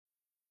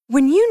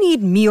When you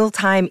need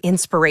mealtime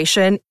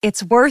inspiration,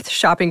 it's worth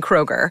shopping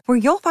Kroger, where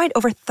you'll find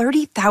over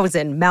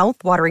 30,000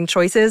 mouth-watering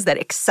choices that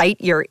excite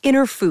your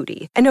inner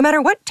foodie. And no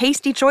matter what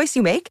tasty choice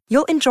you make,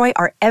 you'll enjoy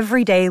our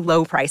everyday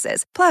low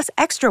prices, plus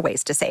extra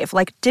ways to save,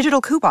 like digital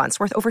coupons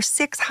worth over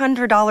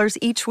 $600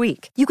 each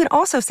week. You can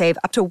also save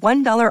up to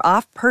 $1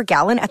 off per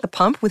gallon at the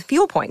pump with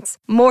fuel points.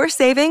 More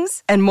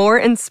savings and more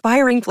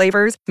inspiring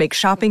flavors make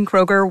shopping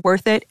Kroger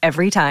worth it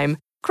every time.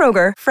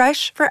 Kroger,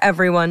 fresh for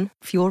everyone.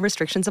 Fuel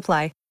restrictions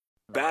apply.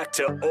 Back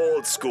to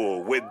Old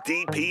School with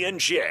DP and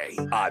J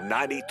on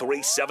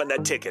 93.7 The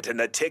Ticket and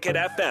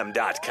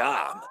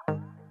theticketfm.com.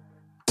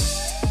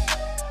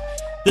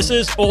 This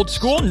is Old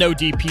School. No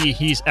DP.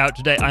 He's out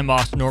today. I'm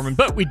Austin Norman,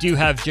 but we do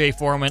have Jay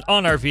Foreman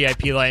on our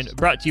VIP line,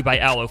 brought to you by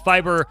Aloe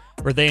Fiber,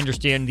 where they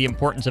understand the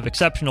importance of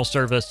exceptional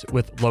service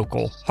with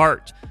local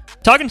heart.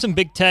 Talking some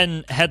Big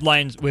Ten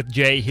headlines with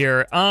Jay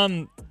here.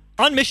 On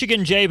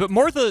Michigan, Jay, but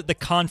more the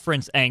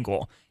conference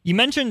angle. You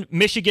mentioned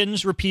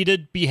Michigan's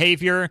repeated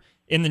behavior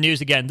in the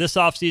news again this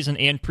offseason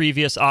and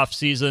previous off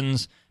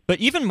seasons. But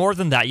even more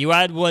than that, you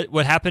add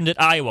what happened at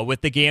Iowa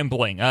with the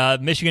gambling,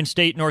 Michigan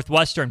State,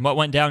 Northwestern, what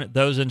went down at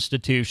those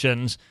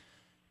institutions.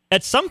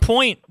 At some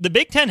point, the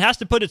Big Ten has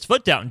to put its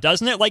foot down,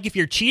 doesn't it? Like, if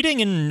you're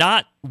cheating and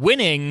not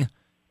winning,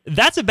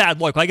 that's a bad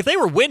look. Like, if they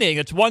were winning,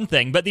 it's one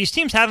thing, but these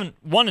teams haven't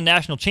won a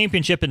national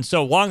championship in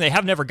so long, they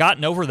have never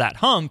gotten over that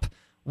hump.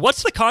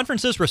 What's the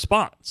conference's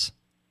response?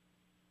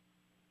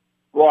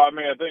 Well, I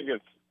mean, I think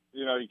it's,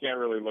 you can't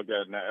really look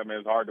at,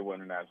 it's hard to win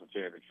a national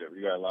championship.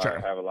 You got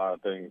to have a lot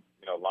of things,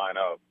 line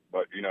up.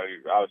 But, you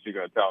obviously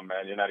going to tell them,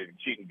 man, you're not even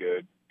cheating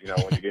good, when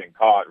you're getting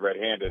caught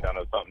red-handed on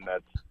something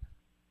that's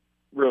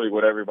really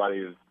what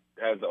everybody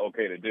has the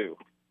okay to do.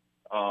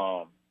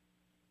 I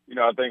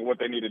think what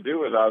they need to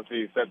do is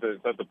obviously set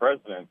the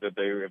precedent that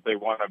if they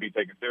want to be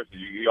taken seriously.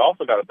 You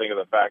also got to think of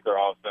the factor,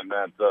 Austin,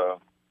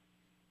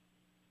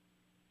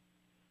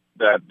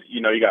 that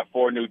you got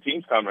 4 new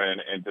teams coming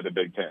into the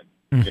Big Ten.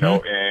 Mm-hmm.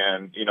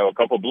 And a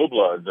couple blue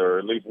bloods, or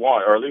at least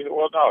one, or at least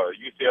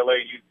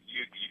UCLA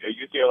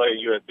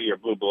and USC are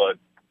blue bloods.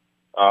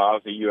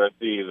 Obviously,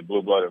 USC is a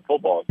blue blood in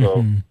football.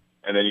 So, And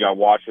then you got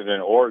Washington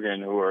and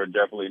Oregon, who are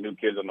definitely new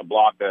kids on the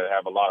block that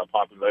have a lot of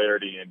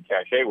popularity and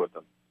cachet with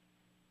them.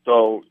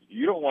 So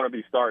you don't want to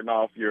be starting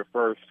off your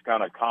first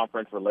kind of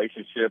conference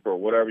relationship or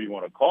whatever you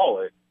want to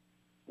call it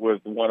with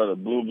one of the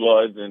blue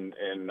bloods and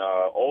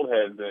old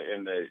heads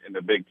in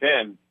the Big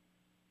Ten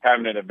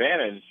having an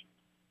advantage,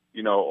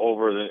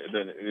 over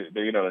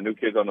the new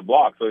kids on the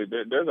block. So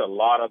there's a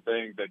lot of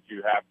things that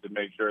you have to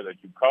make sure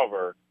that you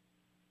cover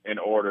in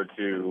order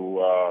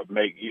to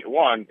make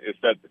one is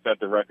set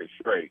the record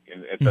straight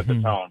and set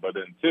the tone, but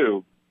then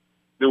 2,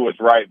 do what's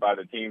right by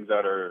the teams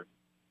that are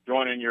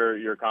joining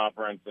your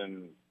conference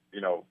and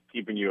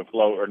keeping you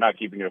afloat, or not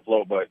keeping you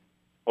afloat, but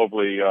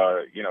hopefully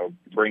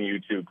bring you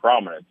to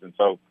prominence. And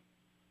so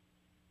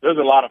there's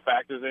a lot of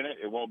factors in it.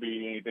 It won't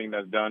be anything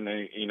that's done,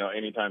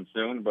 anytime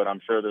soon, but I'm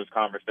sure there's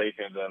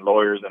conversations and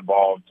lawyers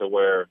involved to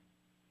where,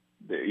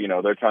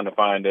 they're trying to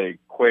find a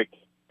quick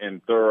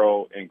and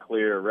thorough and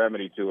clear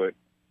remedy to it,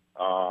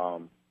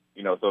 so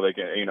they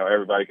can,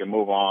 everybody can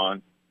move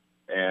on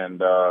and,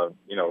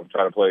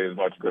 try to play as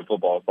much good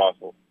football as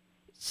possible.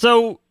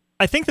 So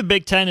I think the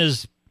Big Ten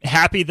is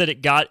happy that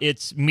it got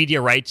its media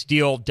rights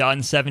deal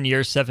done, 7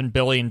 years, $7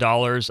 billion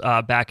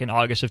back in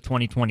August of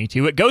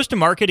 2022. It goes to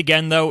market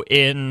again, though,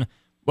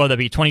 that'd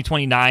be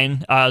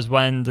 2029 is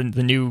when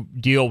the new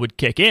deal would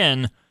kick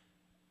in.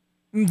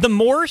 The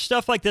more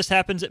stuff like this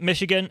happens at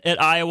Michigan,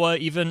 at Iowa,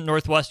 even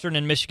Northwestern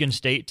and Michigan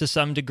State to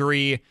some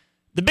degree,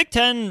 the Big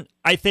Ten,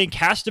 I think,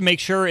 has to make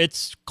sure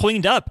it's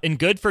cleaned up and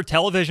good for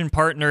television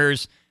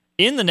partners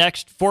in the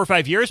next 4 or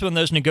 5 years when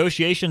those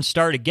negotiations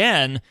start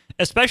again,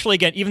 especially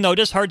again, even though it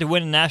is hard to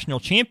win a national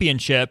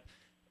championship,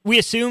 we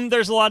assume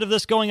there's a lot of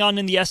this going on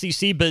in the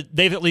SEC, but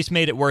they've at least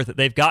made it worth it.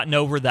 They've gotten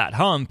over that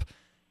hump.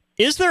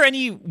 Is there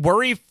any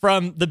worry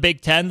from the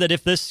Big Ten that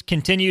if this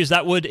continues,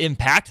 that would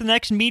impact the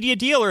next media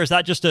deal, or is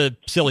that just a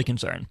silly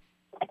concern?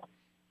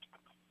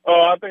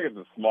 Oh, I think it's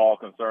a small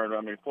concern. I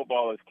mean,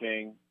 football is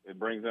king. It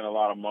brings in a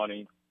lot of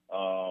money.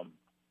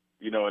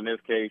 In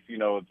this case,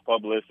 it's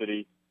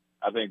publicity.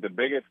 I think the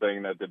biggest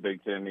thing that the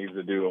Big Ten needs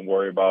to do and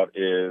worry about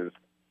is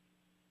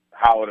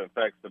how it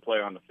affects the play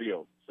on the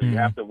field. So you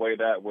have to weigh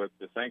that with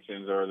the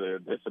sanctions or the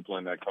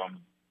discipline that comes,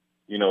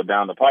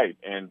 down the pipe.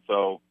 And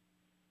so,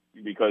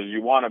 because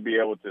you want to be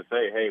able to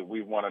say, hey,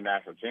 we've won a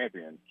national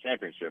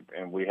championship,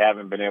 and we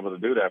haven't been able to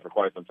do that for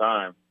quite some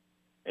time.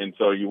 And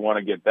so you want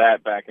to get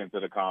that back into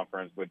the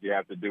conference, but you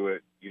have to do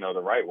it,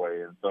 the right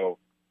way. And so,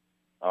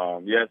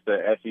 yes,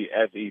 the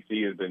SEC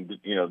has been,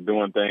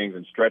 doing things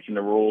and stretching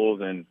the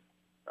rules and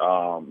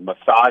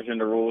massaging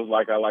the rules,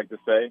 like I like to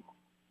say.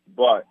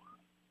 But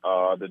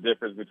the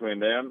difference between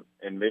them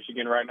and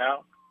Michigan right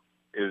now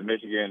is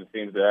Michigan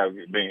seems to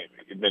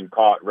have been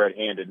caught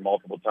red-handed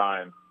multiple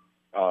times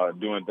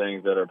doing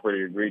things that are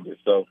pretty egregious.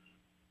 So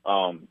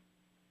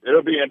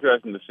it'll be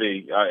interesting to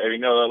see. A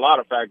lot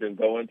of factors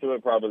go into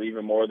it, probably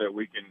even more that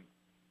we can,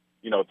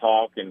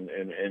 talk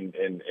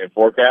and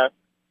forecast.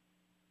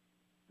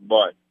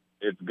 But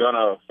it's going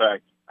to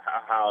affect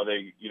how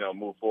they,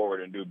 move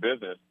forward and do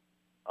business.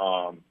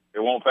 It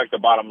won't affect the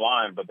bottom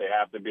line, but they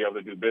have to be able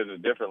to do business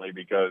differently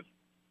because,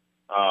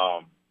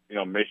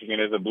 Michigan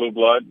is a blue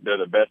blood. They're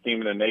the best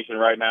team in the nation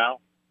right now.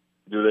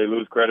 Do they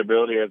lose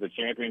credibility as a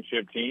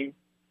championship team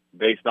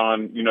based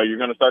on, you're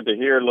going to start to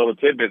hear little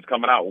tidbits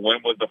coming out.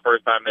 When was the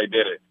first time they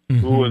did it?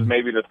 Mm-hmm. Who was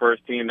maybe the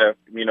first team that,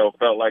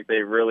 felt like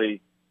they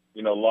really,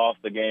 lost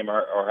the game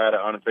or had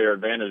an unfair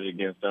advantage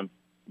against them?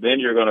 Then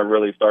you're going to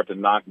really start to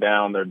knock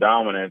down their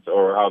dominance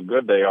or how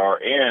good they are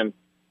and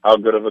how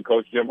good of a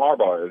coach Jim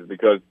Harbaugh is,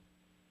 because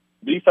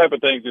these type of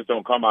things just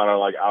don't come out of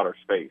like outer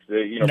space.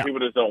 No. People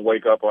just don't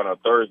wake up on a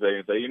Thursday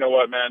and say, you know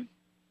what, man,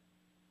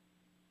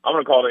 I'm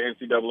going to call the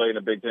NCAA and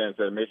the Big Ten and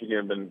say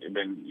Michigan been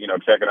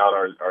checking out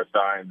our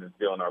signs and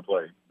stealing our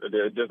play.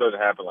 It just doesn't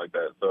happen like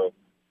that. So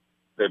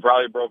they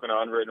probably broken an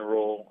unwritten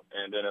rule,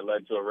 and then it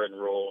led to a written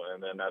rule,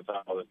 and then that's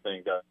how this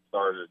thing got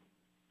started.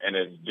 And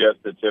it's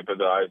just the tip of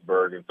the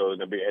iceberg, and so it's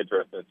going to be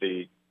interesting to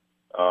see,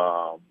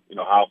 how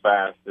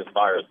fast this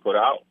fire is put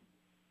out,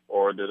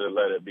 or did it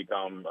let it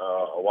become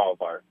a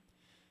wildfire?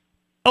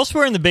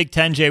 Elsewhere in the Big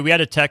Ten, Jay, we had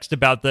a text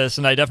about this,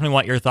 and I definitely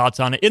want your thoughts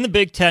on it. In the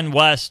Big Ten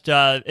West,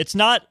 it's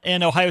not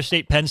an Ohio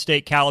State-Penn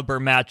State caliber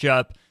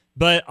matchup,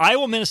 but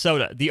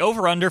Iowa-Minnesota, the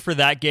over-under for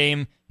that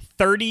game,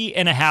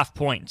 30.5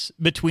 points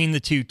between the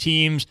two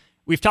teams.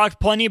 We've talked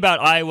plenty about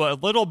Iowa, a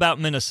little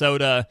about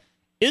Minnesota.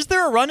 Is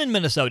there a run in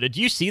Minnesota?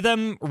 Do you see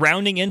them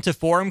rounding into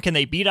form? Can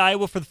they beat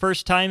Iowa for the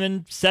first time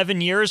in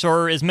 7 years,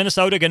 or is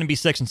Minnesota going to be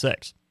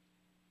 6-6?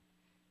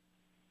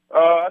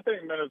 I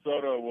think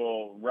Minnesota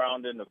will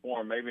round into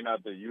form. Maybe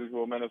not the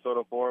usual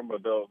Minnesota form,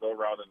 but they'll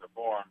round into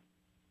form.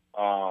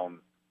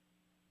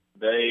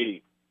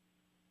 They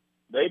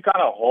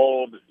kind of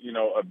hold,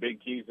 a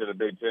big key to the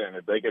Big Ten.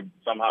 If they could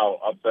somehow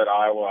upset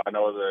Iowa, I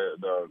know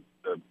the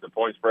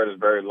point spread is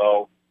very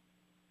low,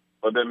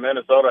 but then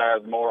Minnesota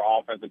has more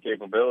offensive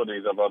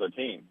capabilities of other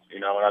teams,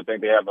 and I think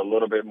they have a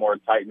little bit more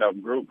tightened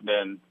up group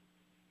than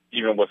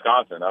even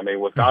Wisconsin. I mean,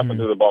 Wisconsin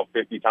threw the ball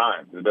 50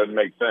 times. It doesn't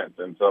make sense.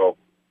 And so,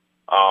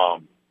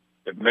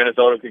 if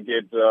Minnesota could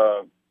get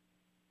Cal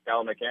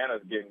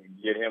McCann,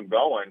 get him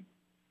going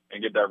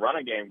and get that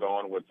running game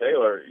going with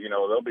Taylor,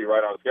 they'll be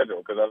right on schedule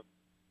because that's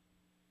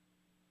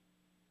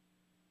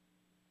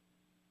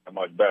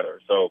much better.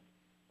 So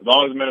as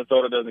long as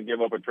Minnesota doesn't give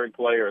up a trick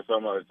play or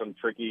some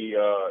tricky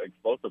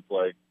explosive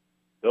play,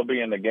 they'll be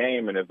in the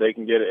game. And if they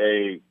can get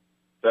a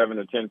 7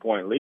 to 10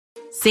 point lead,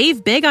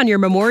 save big on your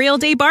Memorial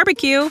Day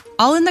barbecue,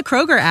 all in the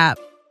Kroger app.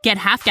 Get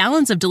half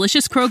gallons of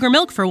delicious Kroger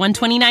milk for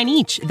 $1.29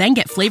 each. Then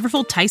get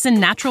flavorful Tyson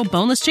natural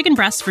boneless chicken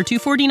breasts for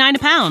 $2.49 a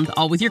pound,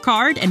 all with your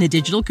card and a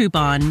digital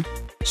coupon.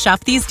 Shop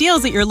these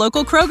deals at your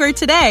local Kroger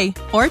today,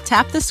 or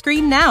tap the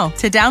screen now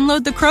to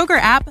download the Kroger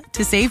app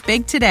to save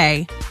big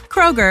today.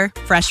 Kroger,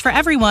 fresh for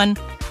everyone.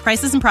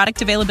 Prices and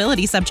product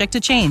availability subject to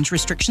change.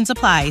 Restrictions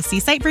apply.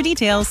 See site for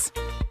details.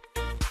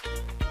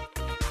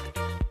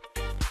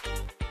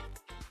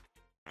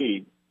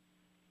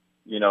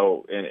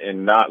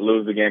 And not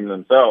lose the game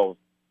themselves.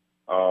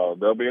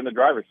 They'll be in the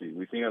driver's seat.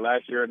 We've seen it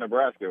last year in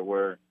Nebraska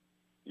where,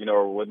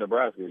 with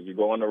Nebraska, you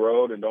go on the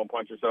road and don't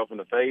punch yourself in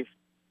the face.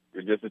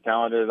 You're just as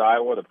talented as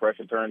Iowa. The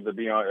pressure turns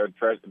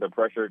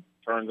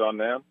on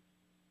them.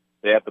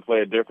 They have to play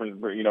a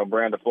different,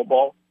 brand of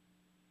football.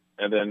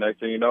 And then next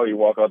thing you know, you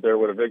walk out there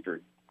with a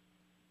victory.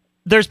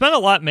 There's been a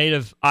lot made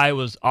of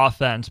Iowa's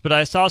offense, but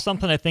I saw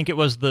something, I think it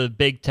was the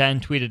Big Ten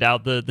tweeted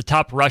out, the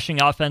top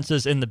rushing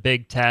offenses in the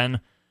Big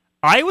Ten.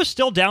 Iowa's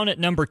still down at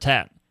number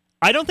 10.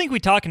 I don't think we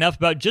talk enough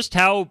about just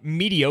how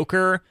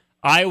mediocre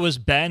Iowa's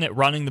been at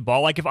running the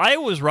ball. Like if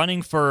Iowa was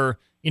running for,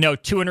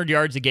 200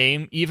 yards a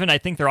game, even I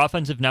think their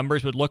offensive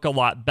numbers would look a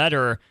lot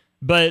better.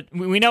 But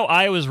we know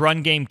Iowa's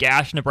run game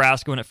gashed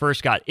Nebraska when it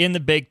first got in the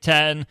Big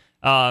Ten.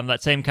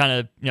 That same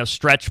kind of,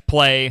 stretch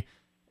play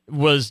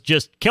was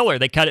just killer.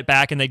 They cut it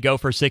back and they'd go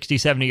for 60,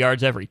 70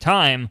 yards every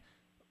time.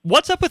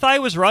 What's up with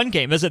Iowa's run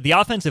game? Is it the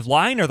offensive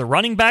line? Are the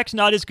running backs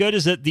not as good?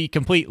 Is it the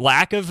complete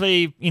lack of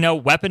a,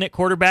 weapon at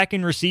quarterback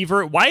and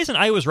receiver? Why isn't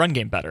Iowa's run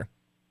game better?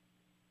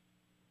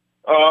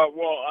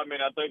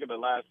 I think in the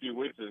last few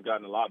weeks it's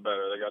gotten a lot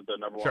better. They got their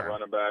number one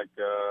running back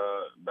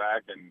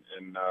back and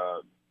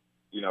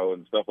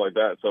stuff like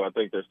that. So I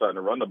think they're starting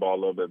to run the ball a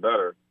little bit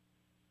better.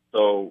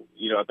 So,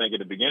 I think at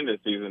the beginning of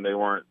the season they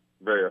weren't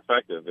very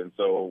effective. And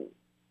so,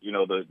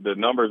 the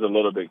numbers are a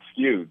little bit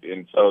skewed.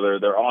 And so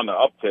they're on the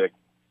uptick.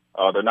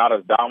 They're not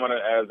as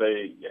dominant as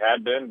they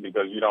had been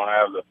because you don't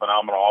have the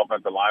phenomenal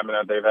offensive linemen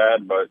that they've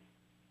had, but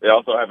they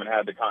also haven't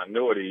had the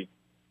continuity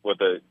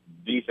with a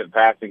decent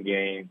passing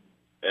game.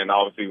 And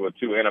obviously with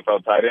two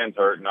NFL tight ends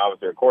hurt and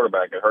obviously a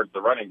quarterback, it hurts the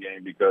running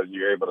game because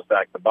you're able to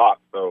stack the box.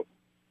 So,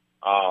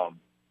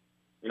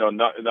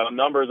 the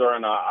numbers are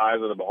in the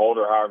eyes of the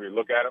beholder, however you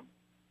look at them.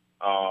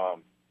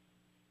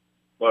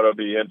 But it'll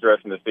be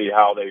interesting to see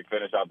how they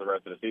finish out the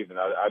rest of the season.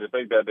 I just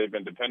think that they've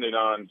been dependent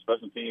on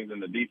special teams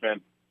and the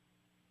defense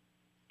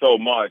so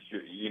much,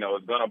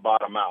 it's going to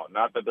bottom out.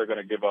 Not that they're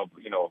going to give up,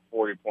 a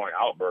 40-point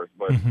outburst,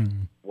 but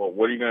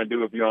what are you going to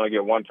do if you only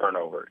get one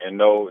turnover and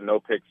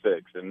no pick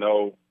six and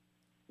no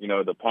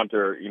the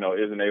punter,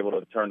 isn't able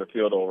to turn the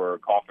field over or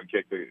coffin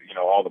kick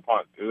all the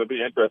punts. It'll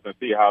be interesting to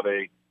see how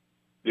they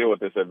deal with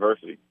this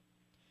adversity.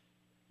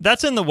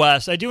 That's in the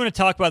West. I do want to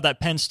talk about that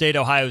Penn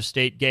State-Ohio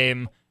State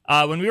game.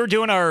 When we were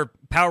doing our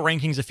power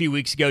rankings a few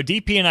weeks ago,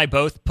 DP and I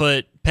both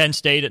put Penn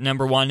State at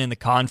number 1 in the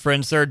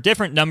conference. There are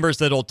different numbers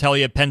that'll tell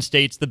you Penn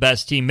State's the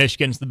best team,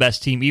 Michigan's the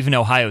best team, even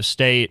Ohio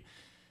State.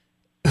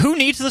 Who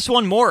needs this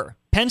one more,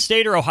 Penn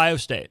State or Ohio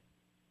State?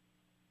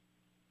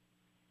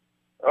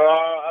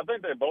 I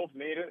think they both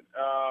need it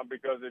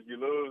because if you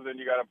lose, then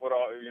you got to put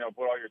all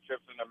your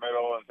chips in the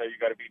middle and say you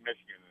got to beat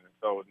Michigan.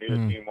 So neither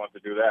team wants to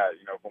do that.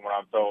 From what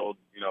I'm told,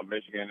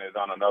 Michigan is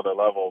on another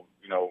level,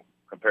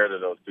 compared to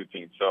those two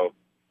teams. So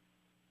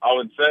I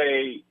would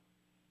have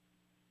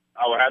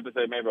to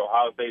say maybe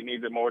Ohio State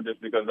needs it more just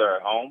because they're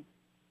at home.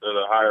 They're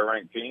the higher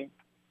ranked team.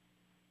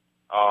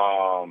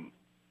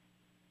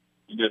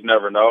 You just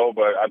never know,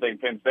 but I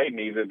think Penn State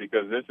needs it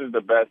because this is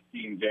the best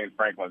team James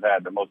Franklin's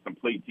had, the most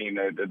complete team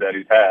that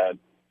he's had.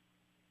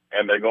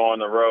 And they go on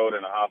the road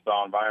in a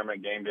hostile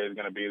environment. Game day is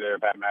going to be there.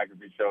 Pat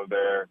McAfee showed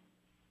there.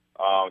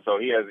 So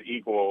he has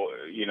equal,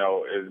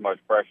 as much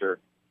pressure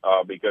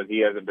because he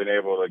hasn't been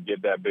able to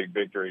get that big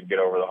victory and get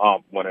over the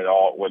hump when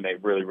they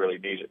really, really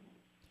need it.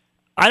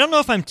 I don't know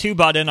if I'm too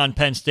bought in on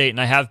Penn State, and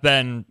I have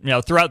been,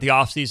 throughout the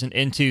offseason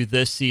into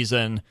this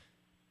season.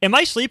 Am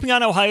I sleeping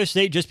on Ohio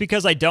State just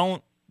because I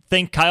don't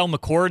think Kyle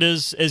McCord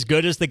is as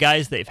good as the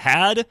guys they've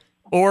had?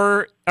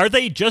 Or are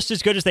they just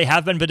as good as they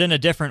have been, but in a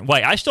different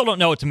way? I still don't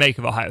know what to make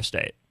of Ohio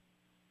State.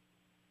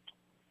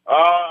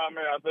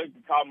 I think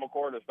Kyle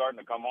McCord is starting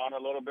to come on a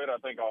little bit. I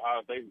think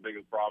Ohio State's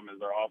biggest problem is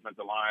their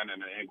offensive line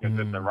and an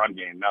inconsistent run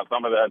game. Now,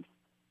 some of that's,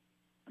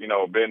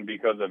 been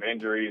because of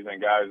injuries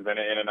and guys been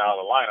in and out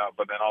of the lineup,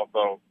 but then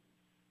also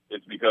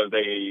it's because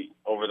they,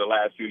 over the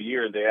last few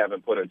years, they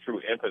haven't put a true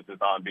emphasis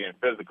on being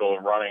physical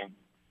and running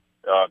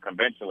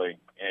conventionally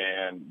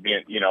and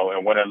being,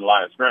 and winning the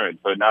line of scrimmage.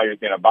 So now you're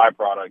seeing a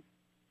byproduct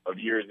of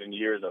years and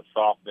years of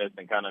softness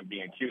and kind of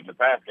being cute in the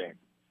pass game.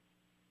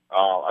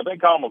 I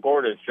think Kyle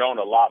McCord has shown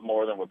a lot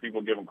more than what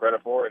people give him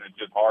credit for, and it's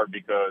just hard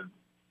because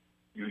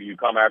you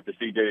come after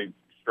C.J.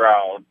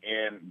 Stroud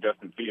and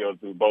Justin Fields,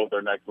 who both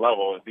are next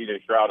level, and C.J.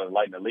 Stroud is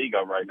lighting the league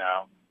up right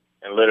now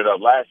and lit it up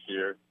last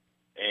year.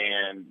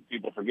 And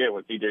people forget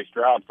when C.J.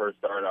 Stroud first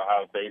started at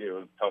Ohio State, it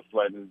was tough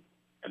sledding,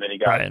 and then he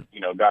got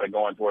got it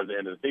going towards the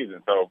end of the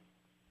season. So,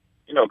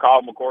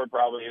 Kyle McCord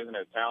probably isn't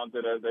as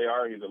talented as they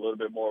are. He's a little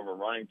bit more of a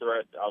running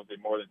threat,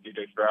 obviously more than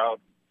C.J.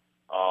 Stroud.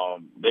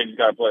 They just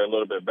got to play a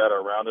little bit better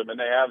around him, and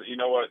they have,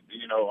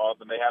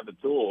 Austin, they have the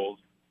tools.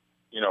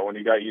 When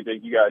you got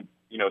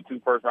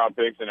 2 first-round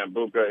picks and then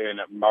Buka and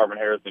Marvin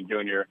Harrison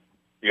Jr.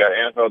 You got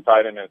an NFL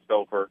tight end and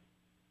Stouffer.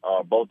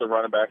 Both the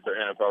running backs are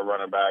NFL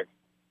running backs,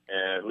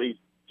 and at least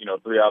 3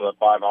 out of the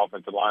 5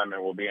 offensive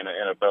linemen will be on an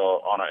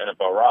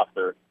NFL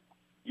roster.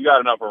 You got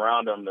enough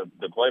around them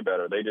to play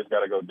better. They just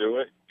got to go do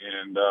it,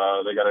 and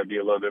they got to be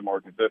a little bit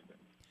more consistent.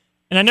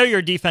 And I know you're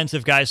a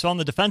defensive guy, so on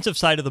the defensive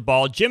side of the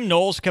ball, Jim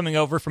Knowles coming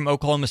over from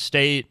Oklahoma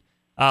State.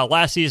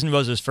 Last season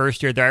was his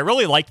first year there. I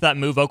really liked that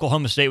move.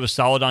 Oklahoma State was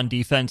solid on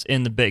defense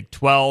in the Big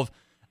 12.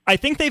 I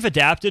think they've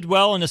adapted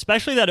well, and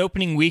especially that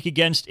opening week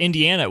against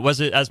Indiana,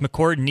 as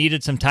McCord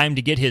needed some time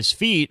to get his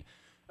feet.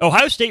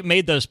 Ohio State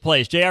made those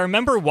plays. Jay, I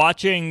remember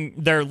watching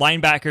their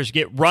linebackers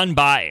get run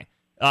by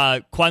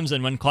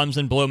Clemson when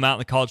Clemson blew them out in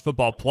the college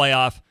football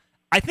playoff.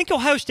 I think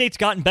Ohio State's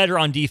gotten better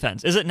on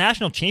defense. Is it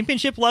national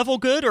championship level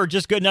good or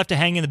just good enough to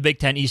hang in the Big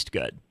Ten East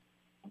good?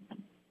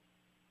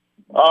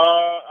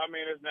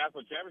 It's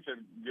national championship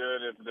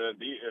good if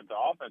the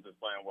offense is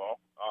playing well.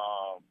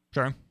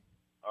 Sure.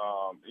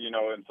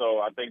 And so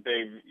I think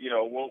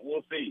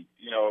we'll see.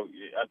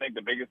 I think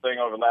the biggest thing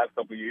over the last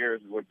couple of years,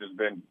 which has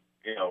been,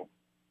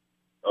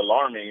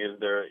 alarming, is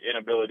their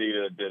inability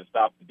to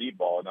stop the deep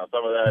ball. Now,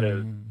 some of that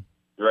is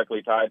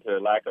directly tied to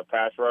lack of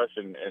pass rush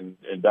and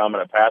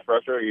dominant pass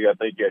rusher. I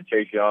think you had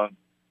Chase Young,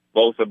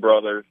 Bosa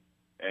brothers,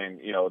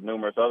 and,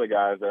 numerous other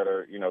guys that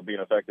are, being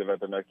effective at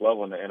the next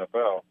level in the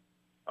NFL.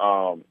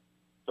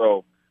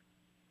 So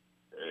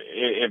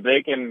if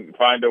they can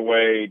find a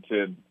way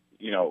to,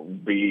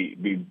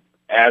 be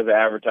as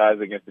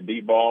advertised against the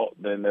deep ball,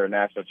 then they're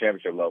national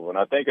championship level. And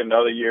I think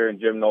another year in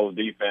Jim Knowles'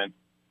 defense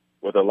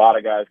with a lot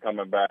of guys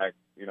coming back,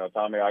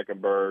 Tommy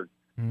Eichenberg,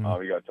 you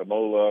got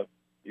Tamula,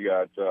 you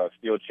got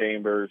Steel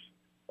Chambers,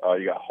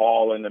 you got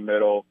Hall in the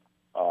middle,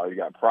 you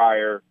got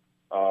Pryor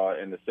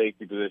in the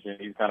safety position.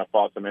 He's kind of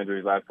fought some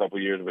injuries last couple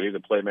of years, but he's a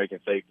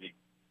playmaking safety.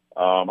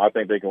 I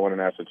think they can win a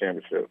national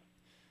championship.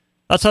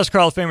 That's Husker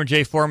Hall of Famer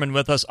Jay Foreman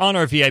with us on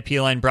our VIP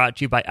line, brought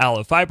to you by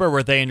Aloe Fiber,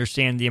 where they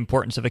understand the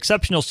importance of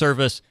exceptional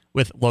service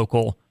with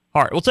local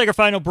heart. We'll take our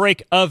final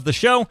break of the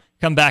show,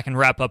 come back and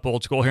wrap up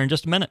Old School here in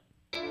just a minute.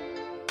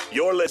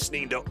 You're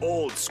listening to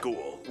Old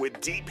School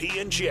with DP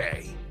and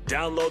J.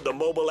 Download the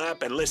mobile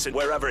app and listen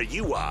wherever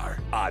you are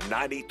on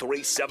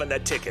 93.7 The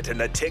Ticket and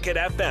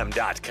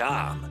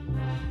theticketfm.com.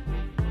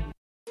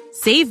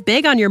 Save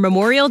big on your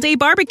Memorial Day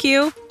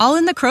barbecue, all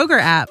in the Kroger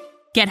app.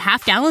 Get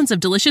half gallons of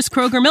delicious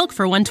Kroger milk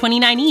for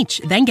 $1.29 each.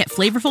 Then get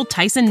flavorful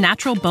Tyson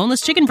natural boneless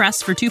chicken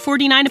breasts for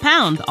 $2.49 a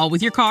pound, all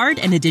with your card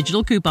and a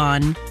digital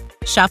coupon.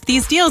 Shop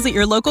these deals at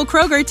your local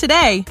Kroger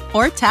today,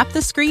 or tap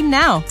the screen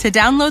now to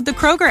download the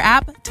Kroger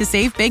app to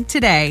save big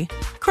today.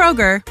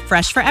 Kroger,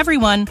 fresh for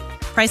everyone.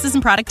 Prices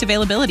and product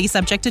availability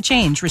subject to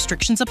change.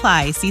 Restrictions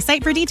apply. See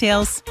site for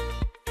details.